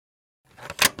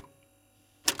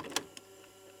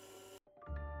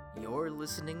You're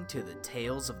listening to the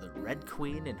tales of the Red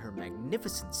Queen and her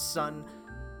magnificent son.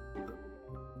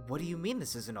 What do you mean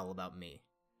this isn't all about me?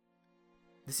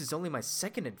 This is only my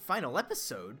second and final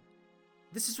episode?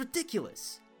 This is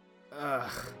ridiculous.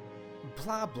 Ugh.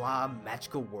 Blah blah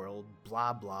magical world,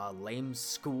 blah blah lame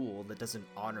school that doesn't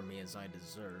honor me as I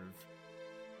deserve.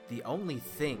 The only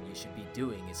thing you should be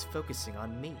doing is focusing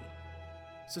on me.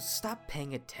 So stop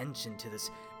paying attention to this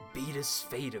Beatus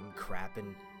Fatum crap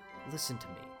and listen to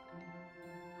me.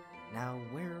 Now,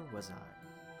 where was I?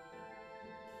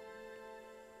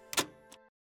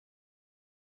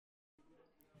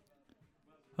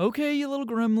 Okay, you little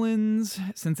gremlins,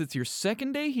 since it's your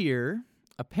second day here,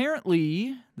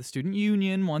 apparently the student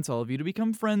union wants all of you to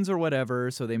become friends or whatever,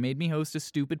 so they made me host a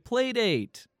stupid play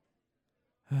date.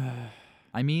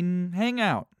 I mean, hang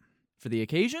out. For the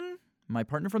occasion, my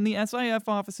partner from the SIF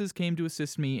offices came to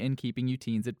assist me in keeping you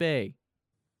teens at bay.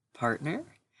 Partner?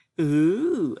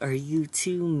 Ooh, are you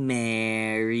two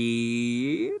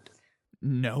married?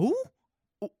 No?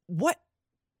 What?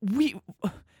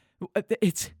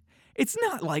 It's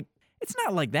not like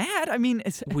that. I mean,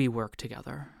 We work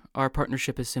together. Our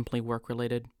partnership is simply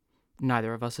work-related.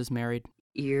 Neither of us is married.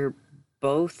 You're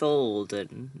both old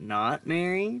and not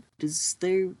married? Is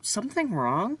there something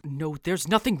wrong? No, there's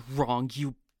nothing wrong,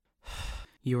 you...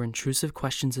 Your intrusive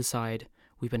questions aside,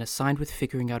 we've been assigned with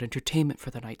figuring out entertainment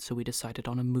for the night, so we decided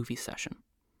on a movie session.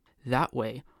 That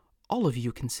way, all of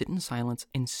you can sit in silence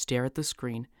and stare at the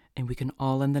screen, and we can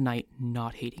all end the night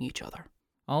not hating each other.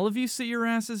 all of you sit your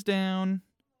asses down.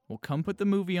 We'll come put the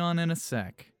movie on in a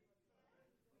sec.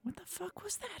 What the fuck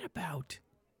was that about?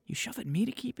 You shove at me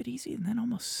to keep it easy and then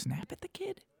almost snap at the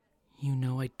kid? You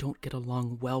know I don't get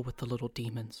along well with the little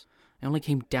demons. I only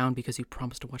came down because you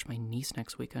promised to watch my niece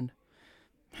next weekend.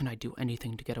 And I'd do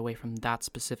anything to get away from that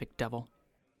specific devil.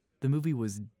 The movie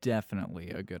was definitely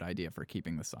a good idea for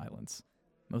keeping the silence.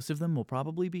 Most of them will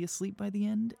probably be asleep by the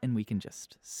end, and we can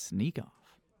just sneak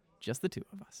off. Just the two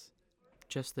of us.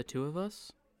 Just the two of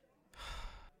us?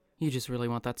 You just really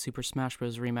want that Super Smash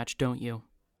Bros. Rematch, don't you?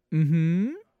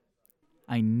 Mm-hmm.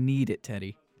 I need it,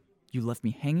 Teddy. You left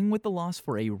me hanging with the loss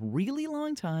for a really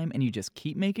long time, and you just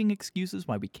keep making excuses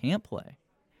why we can't play.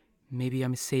 Maybe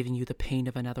I'm saving you the pain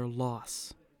of another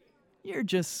loss. You're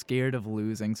just scared of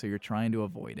losing, so you're trying to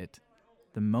avoid it.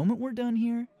 The moment we're done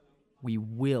here, we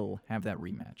will have that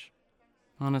rematch.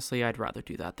 Honestly, I'd rather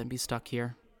do that than be stuck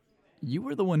here. You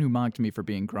were the one who mocked me for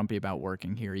being grumpy about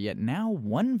working here, yet now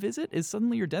one visit is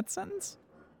suddenly your death sentence?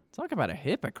 Talk about a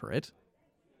hypocrite.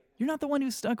 You're not the one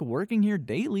who's stuck working here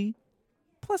daily.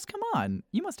 Plus, come on,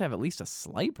 you must have at least a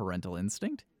slight parental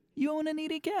instinct. You own a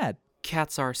needy cat.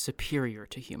 Cats are superior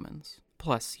to humans.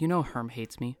 Plus, you know Herm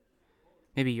hates me.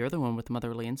 Maybe you're the one with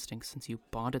motherly instincts since you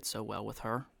bonded so well with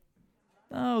her.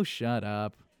 Oh, shut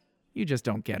up. You just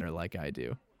don't get her like I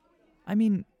do. I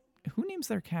mean, who names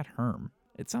their cat Herm?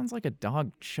 It sounds like a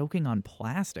dog choking on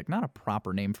plastic, not a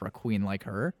proper name for a queen like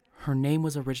her. Her name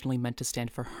was originally meant to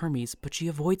stand for Hermes, but she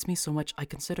avoids me so much I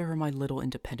consider her my little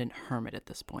independent hermit at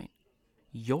this point.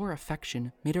 Your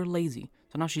affection made her lazy,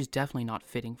 so now she's definitely not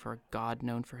fitting for a god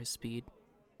known for his speed.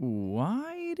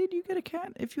 Why did you get a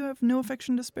cat if you have no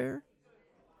affection to spare?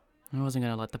 I wasn't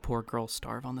going to let the poor girl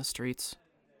starve on the streets.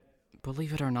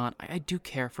 Believe it or not, I do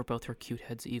care for both her cute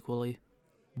heads equally.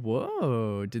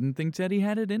 Whoa, didn't think Teddy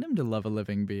had it in him to love a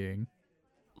living being.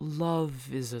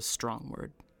 Love is a strong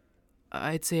word.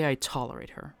 I'd say I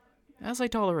tolerate her, as I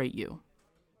tolerate you.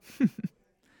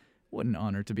 What an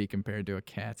honor to be compared to a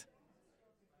cat.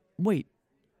 Wait,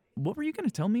 what were you going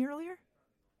to tell me earlier?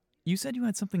 You said you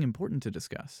had something important to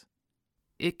discuss.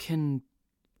 It can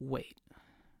wait.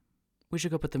 We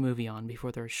should go put the movie on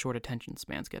before their short attention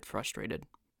spans get frustrated.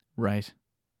 Right.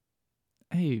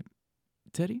 Hey,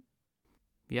 Teddy?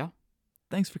 Yeah?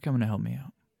 Thanks for coming to help me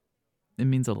out. It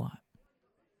means a lot.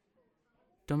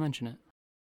 Don't mention it.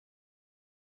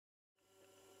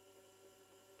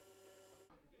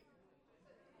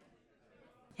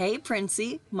 Hey,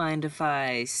 Princey, mind if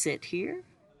I sit here?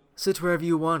 Sit wherever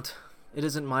you want. It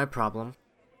isn't my problem.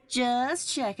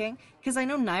 Just checking, because I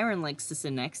know Nyron likes to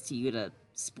sit next to you to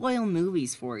spoil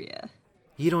movies for you.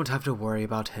 You don't have to worry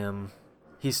about him.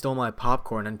 He stole my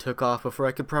popcorn and took off before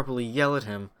I could properly yell at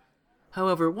him.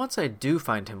 However, once I do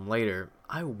find him later,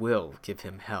 I will give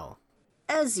him hell.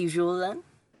 As usual, then.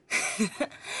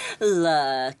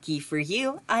 Lucky for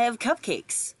you, I have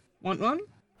cupcakes. Want one?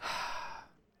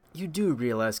 You do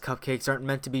realize cupcakes aren't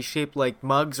meant to be shaped like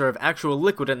mugs or have actual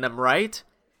liquid in them, right?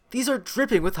 These are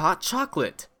dripping with hot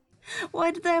chocolate.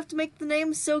 Why did they have to make the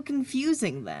name so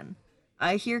confusing, then?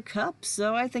 I hear cup,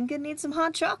 so I think it needs some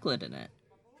hot chocolate in it.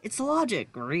 It's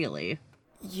logic, really.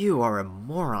 You are a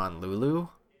moron, Lulu.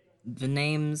 The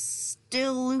name's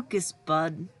still Lucas,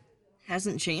 bud.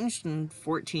 Hasn't changed in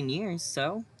 14 years,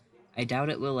 so I doubt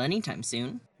it will anytime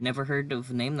soon. Never heard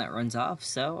of a name that runs off,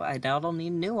 so I doubt I'll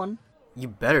need a new one. You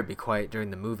better be quiet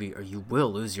during the movie or you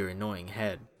will lose your annoying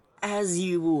head. As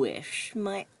you wish,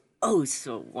 my oh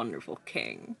so wonderful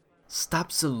king.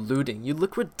 Stop saluting. You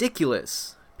look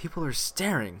ridiculous. People are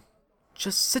staring.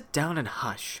 Just sit down and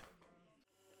hush.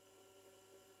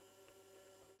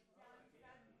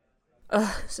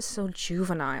 Ugh, this is so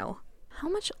juvenile. How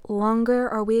much longer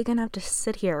are we gonna have to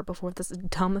sit here before this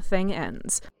dumb thing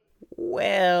ends?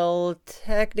 Well,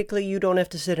 technically you don't have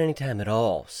to sit any time at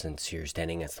all, since you're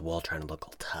standing against the wall trying to look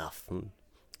all tough.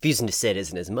 Refusing to sit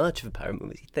isn't as much of a power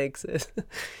move as you think, sis.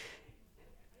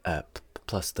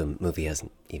 Plus the movie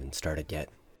hasn't even started yet.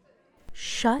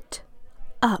 Shut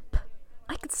up.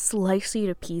 I could slice you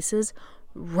to pieces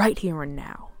right here and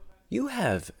now. You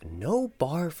have no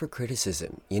bar for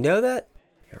criticism, you know that?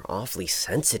 You're awfully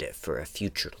sensitive for a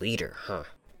future leader, huh?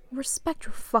 Respect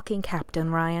your fucking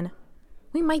captain, Ryan.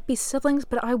 We might be siblings,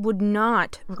 but I would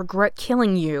not regret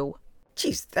killing you.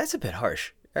 Jeez, that's a bit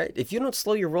harsh. Right? If you don't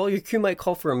slow your roll, your crew might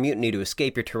call for a mutiny to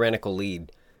escape your tyrannical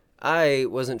lead. I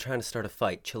wasn't trying to start a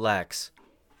fight. Chillax.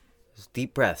 Just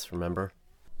deep breaths, remember?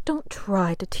 Don't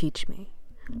try to teach me.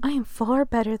 I am far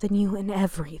better than you in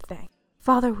everything.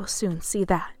 Father will soon see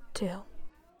that, too.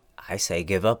 I say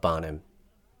give up on him.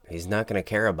 He's not going to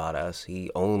care about us. He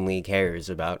only cares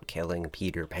about killing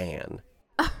Peter Pan.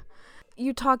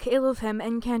 You talk ill of him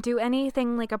and can't do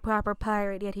anything like a proper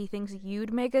pirate, yet he thinks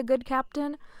you'd make a good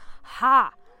captain?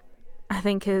 Ha! I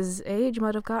think his age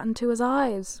might have gotten to his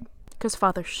eyes, because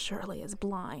Father surely is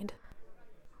blind.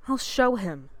 I'll show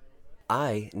him.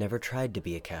 I never tried to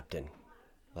be a captain.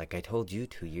 Like I told you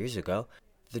 2 years ago,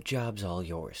 the job's all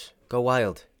yours. Go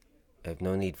wild. I have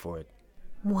no need for it.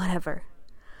 Whatever.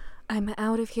 I'm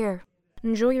out of here.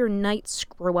 Enjoy your night,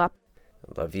 screw up.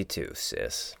 I love you too,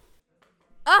 sis.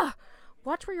 Ah!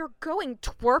 Watch where you're going,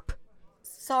 twerp!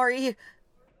 Sorry.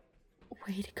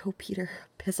 Way to go, Peter.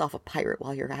 Piss off a pirate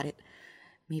while you're at it.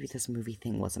 Maybe this movie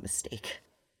thing was a mistake.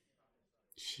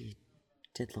 She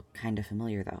did look kind of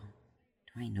familiar, though.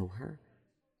 Do I know her?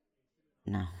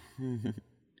 No. Of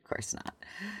course not.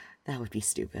 That would be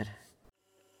stupid.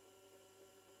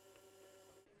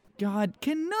 God,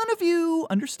 can none of you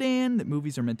understand that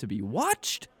movies are meant to be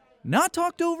watched, not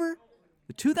talked over?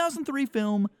 The 2003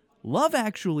 film Love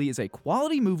Actually is a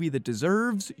quality movie that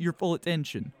deserves your full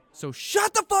attention. So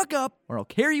shut the fuck up, or I'll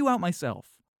carry you out myself.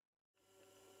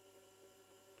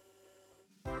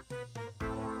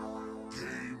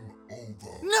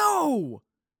 No!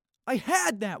 I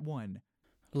had that one!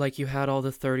 Like you had all the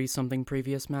 30-something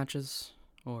previous matches?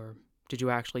 Or did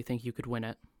you actually think you could win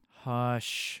it?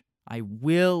 Hush. I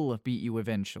will beat you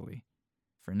eventually.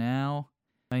 For now,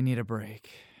 I need a break.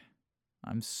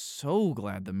 I'm so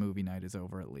glad the movie night is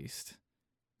over at least.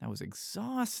 That was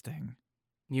exhausting.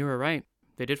 You were right.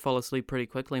 They did fall asleep pretty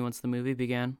quickly once the movie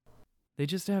began. They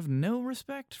just have no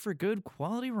respect for good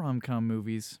quality rom-com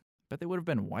movies. Bet they would have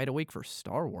been wide awake for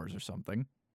Star Wars or something.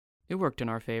 It worked in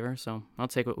our favor, so I'll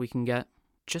take what we can get.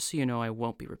 Just so you know, I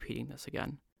won't be repeating this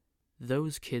again.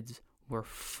 Those kids were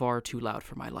far too loud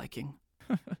for my liking.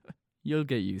 You'll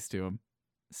get used to them.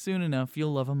 Soon enough,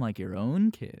 you'll love them like your own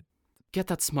kid. Get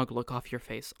that smug look off your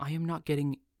face. I am not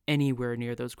getting anywhere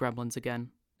near those gremlins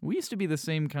again. We used to be the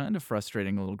same kind of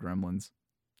frustrating little gremlins.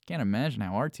 Can't imagine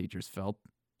how our teachers felt.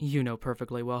 You know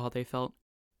perfectly well how they felt.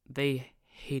 They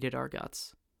hated our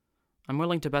guts. I'm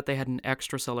willing to bet they had an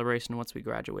extra celebration once we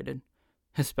graduated.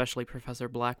 Especially Professor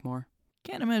Blackmore.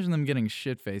 Can't imagine them getting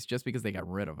shit-faced just because they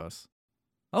got rid of us.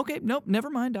 Okay, nope, never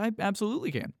mind. I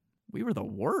absolutely can. We were the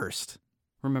worst.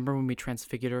 Remember when we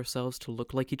transfigured ourselves to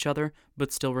look like each other,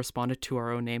 but still responded to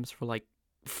our own names for like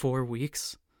 4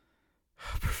 weeks?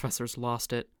 Professors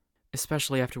lost it.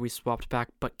 Especially after we swapped back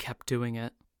but kept doing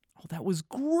it. Oh, that was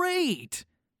great!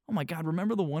 Oh my god,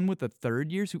 remember the one with the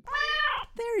third years who...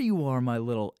 There you are, my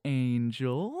little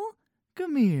angel.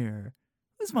 Come here.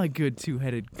 Who's my good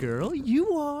two-headed girl?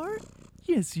 You are.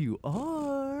 Yes, you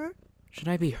are. Should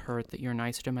I be hurt that you're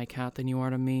nicer to my cat than you are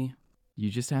to me? You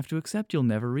just have to accept you'll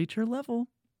never reach her level.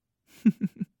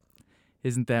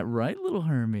 Isn't that right, little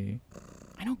Hermie?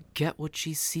 I don't get what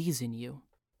she sees in you.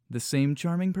 The same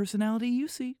charming personality you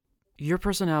see. Your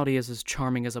personality is as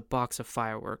charming as a box of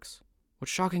fireworks, which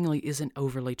shockingly isn't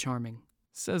overly charming.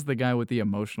 Says the guy with the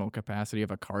emotional capacity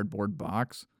of a cardboard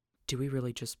box. Do we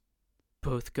really just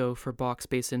both go for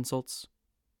box-based insults?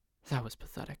 That was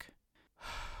pathetic.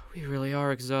 We really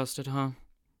are exhausted, huh?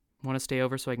 Want to stay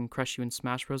over so I can crush you in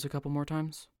Smash Bros. A couple more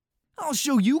times? I'll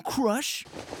show you, Crush!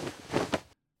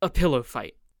 A pillow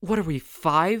fight. What are we,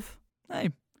 5? Hey,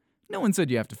 No one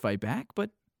said you have to fight back,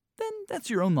 but then that's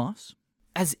your own loss.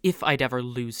 As if I'd ever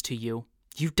lose to you.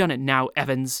 You've done it now,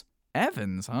 Evans.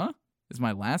 Evans, huh? Is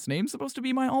my last name supposed to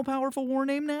be my all-powerful war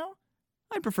name now?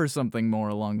 I'd prefer something more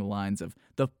along the lines of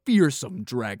the Fearsome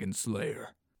Dragon Slayer.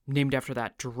 Named after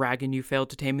that dragon you failed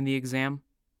to tame in the exam?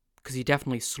 Because you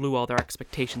definitely slew all their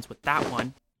expectations with that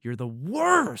one. You're the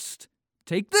worst!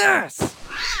 Take this!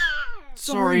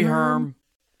 Sorry, Herm.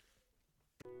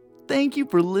 Thank you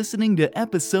for listening to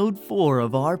episode 4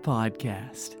 of our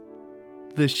podcast.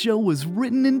 The show was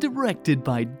written and directed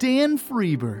by Dan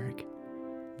Freeberg.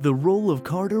 The role of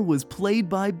Carter was played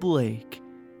by Blake,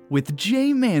 with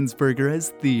Jay Mansberger as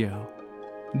Theo,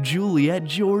 Juliet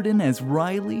Jordan as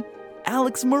Riley,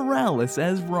 Alex Morales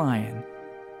as Ryan,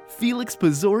 Felix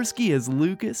Pozorski as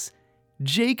Lucas,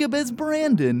 Jacob as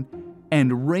Brandon,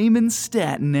 and Raymond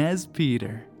Staton as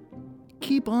Peter.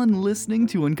 Keep on listening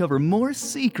to uncover more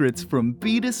secrets from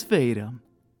Beatus Fatum.